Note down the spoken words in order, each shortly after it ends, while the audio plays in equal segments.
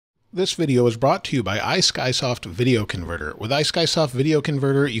This video is brought to you by iSkysoft Video Converter. With iSkysoft Video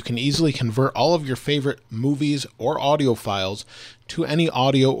Converter, you can easily convert all of your favorite movies or audio files to any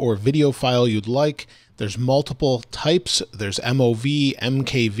audio or video file you'd like. There's multiple types. There's MOV,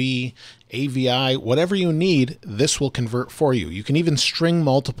 MKV, AVI, whatever you need, this will convert for you. You can even string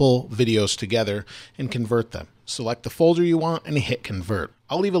multiple videos together and convert them. Select the folder you want and hit convert.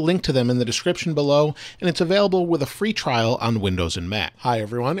 I'll leave a link to them in the description below, and it's available with a free trial on Windows and Mac. Hi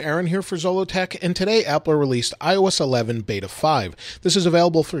everyone, Aaron here for Zollotech, and today Apple released iOS 11 Beta 5. This is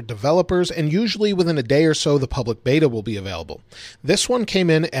available for developers, and usually within a day or so the public beta will be available. This one came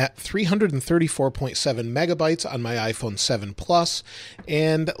in at 334.7 megabytes on my iPhone 7 Plus,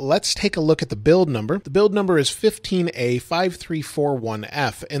 and let's take a look at the build number. The build number is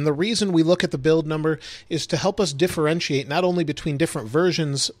 15A5341F, and the reason we look at the build number is to help us differentiate not only between different versions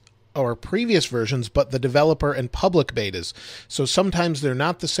or previous versions, but the developer and public betas. So sometimes they're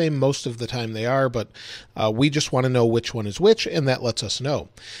not the same, most of the time they are, but we just want to know which one is which, and that lets us know.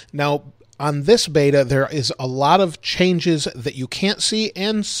 Now, on this beta, there is a lot of changes that you can't see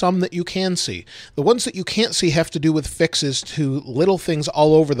and some that you can see. The ones that you can't see have to do with fixes to little things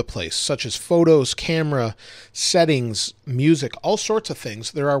all over the place, such as photos, camera, settings, music, all sorts of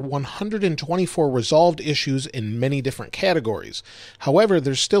things. There are 124 resolved issues in many different categories. However,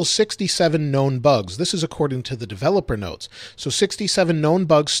 there's still 67 known bugs. This is according to the developer notes. So 67 known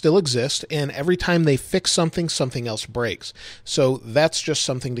bugs still exist, and every time they fix something, something else breaks. So that's just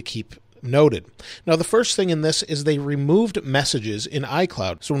something to keep noted. Now, the first thing in this is they removed messages in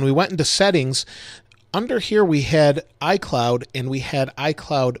iCloud. So when we went into settings, under here we had iCloud and we had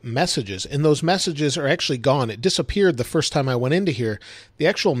iCloud messages, and those messages are actually gone. It disappeared the first time I went into here. The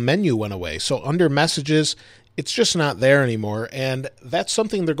actual menu went away. So under messages, it's just not there anymore, and that's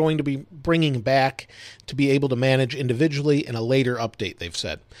something they're going to be bringing back to be able to manage individually in a later update, they've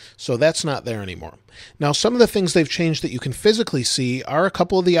said. So that's not there anymore. Now, some of the things they've changed that you can physically see are a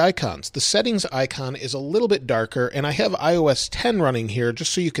couple of the icons. The settings icon is a little bit darker, and I have iOS 10 running here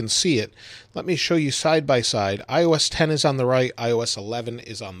just so you can see it. Let me show you side by side. iOS 10 is on the right, iOS 11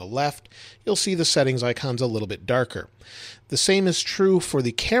 is on the left. You'll see the settings icon's a little bit darker. The same is true for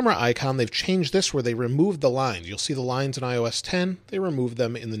the camera icon. They've changed this where they removed the lines. You'll see the lines in iOS 10. They removed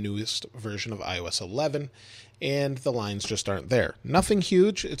them in the newest version of iOS 11, and the lines just aren't there. Nothing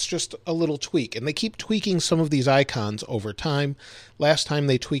huge, it's just a little tweak. And they keep tweaking some of these icons over time. Last time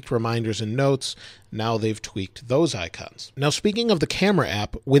they tweaked reminders and notes. Now they've tweaked those icons. Now, speaking of the camera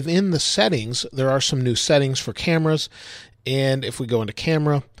app, within the settings, there are some new settings for cameras. And if we go into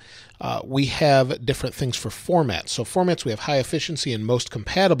camera, we have different things for formats. So formats, we have high efficiency and most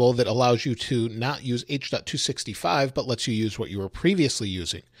compatible that allows you to not use H.265, but lets you use what you were previously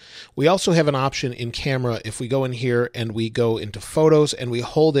using. We also have an option in camera if we go in here and we go into photos and we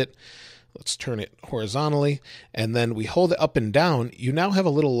hold it, let's turn it horizontally, and then we hold it up and down, you now have a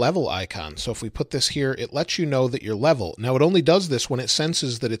little level icon. So if we put this here, it lets you know that you're level. Now it only does this when it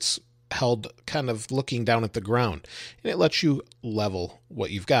senses that it's held kind of looking down at the ground, and it lets you level what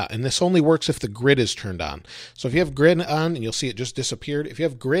you've got. And this only works if the grid is turned on. So if you have grid on, and you'll see it just disappeared. If you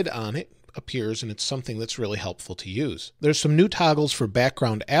have grid on, it appears, and it's something that's really helpful to use. There's some new toggles for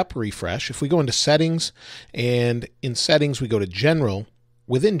background app refresh. If we go into settings, and in settings we go to general,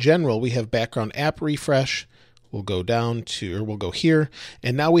 within general we have background app refresh. We'll go down to, or we'll go here,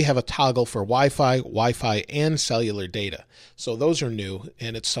 and now we have a toggle for Wi-Fi, and cellular data. So those are new,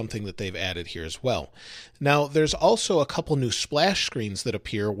 and it's something that they've added here as well. Now, there's also a couple new splash screens that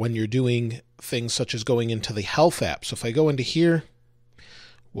appear when you're doing things such as going into the Health app. So if I go into here,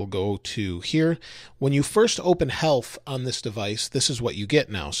 we'll go to here. When you first open Health on this device, this is what you get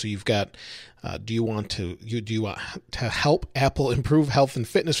now. So you've got, do you want to help Apple improve health and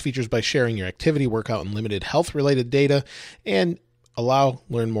fitness features by sharing your activity, workout, and limited health-related data, and allow,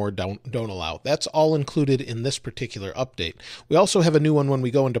 learn more, don't allow. That's all included in this particular update. We also have a new one when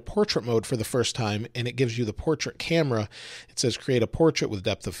we go into portrait mode for the first time, and it gives you the portrait camera. It says create a portrait with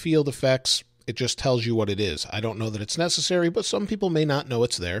depth of field effects. It just tells you what it is. I don't know that it's necessary, but some people may not know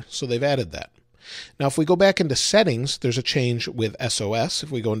it's there, so they've added that. Now, if we go back into settings, there's a change with SOS.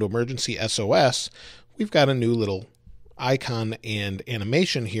 If we go into emergency SOS, we've got a new little icon and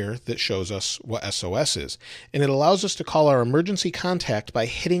animation here that shows us what SOS is. And it allows us to call our emergency contact by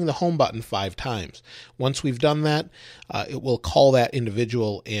hitting the home button 5 times. Once we've done that, it will call that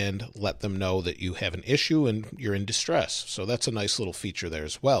individual and let them know that you have an issue and you're in distress. So that's a nice little feature there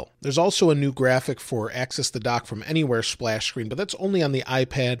as well. There's also a new graphic for access the dock from anywhere splash screen, but that's only on the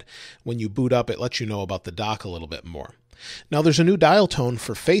iPad. When you boot up, it lets you know about the dock a little bit more. Now there's a new dial tone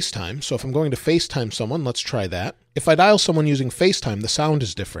for FaceTime, so if I'm going to FaceTime someone, let's try that. If I dial someone using FaceTime, the sound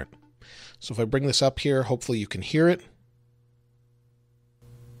is different. So if I bring this up here, hopefully you can hear it.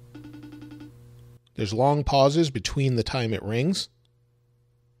 There's long pauses between the time it rings.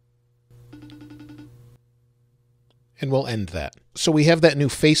 And we'll end that. So we have that new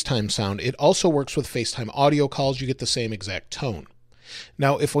FaceTime sound. It also works with FaceTime audio calls. You get the same exact tone.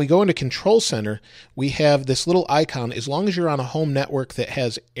 Now, if we go into Control Center, we have this little icon. As long as you're on a home network that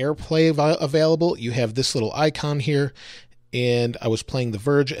has AirPlay available, you have this little icon here. And I was playing The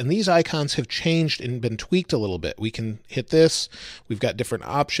Verge, and these icons have changed and been tweaked a little bit. We can hit this. We've got different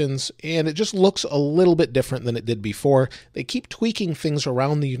options, and it just looks a little bit different than it did before. They keep tweaking things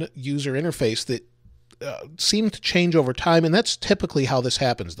around the user interface that seem to change over time, and that's typically how this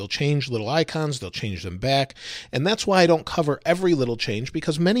happens. They'll change little icons, they'll change them back, and that's why I don't cover every little change,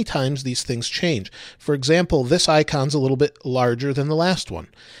 because many times these things change. For example, this icon's a little bit larger than the last one.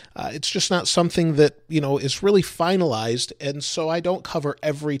 It's just not something that, is really finalized, and so I don't cover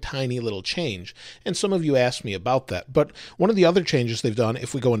every tiny little change. And some of you asked me about that. But one of the other changes they've done,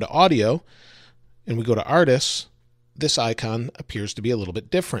 if we go into audio and we go to artists, this icon appears to be a little bit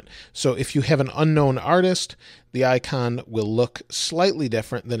different. So if you have an unknown artist, the icon will look slightly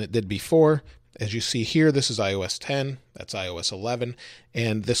different than it did before. As you see here, this is iOS 10, that's iOS 11,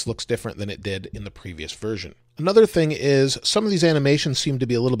 and this looks different than it did in the previous version. Another thing is some of these animations seem to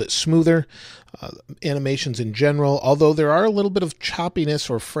be a little bit smoother, animations in general, although there are a little bit of choppiness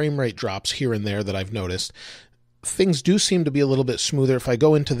or frame rate drops here and there that I've noticed. Things do seem to be a little bit smoother. If I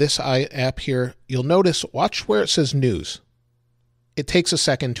go into this app here, you'll notice, watch where it says news. It takes a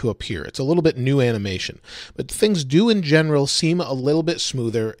second to appear. It's a little bit new animation, but things do in general seem a little bit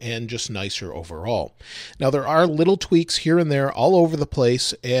smoother and just nicer overall. Now there are little tweaks here and there all over the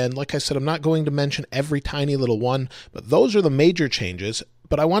place, and like I said, I'm not going to mention every tiny little one, but those are the major changes.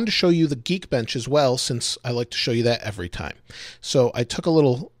 But I wanted to show you the Geekbench as well, since I like to show you that every time. So I took a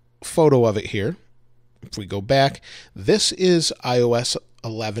little photo of it here. If we go back, this is iOS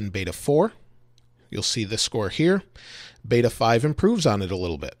 11 Beta 4. You'll see the score here. Beta 5 improves on it a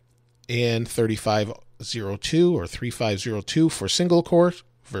little bit. And 3502 or 3502 for single core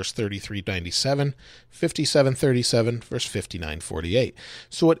versus 3397, 5737 versus 5948.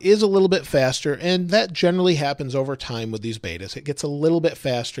 So it is a little bit faster, and that generally happens over time with these betas. It gets a little bit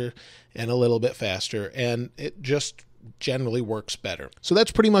faster and a little bit faster, and it just generally works better. So that's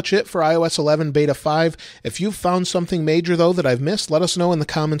pretty much it for iOS 11 Beta 5. If you've found something major, though, that I've missed, let us know in the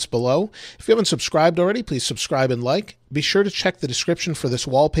comments below. If you haven't subscribed already, please subscribe and like. Be sure to check the description for this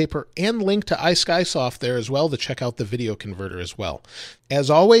wallpaper and link to iSkysoft there as well to check out the video converter as well.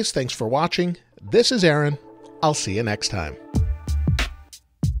 As always, thanks for watching. This is Aaron. I'll see you next time.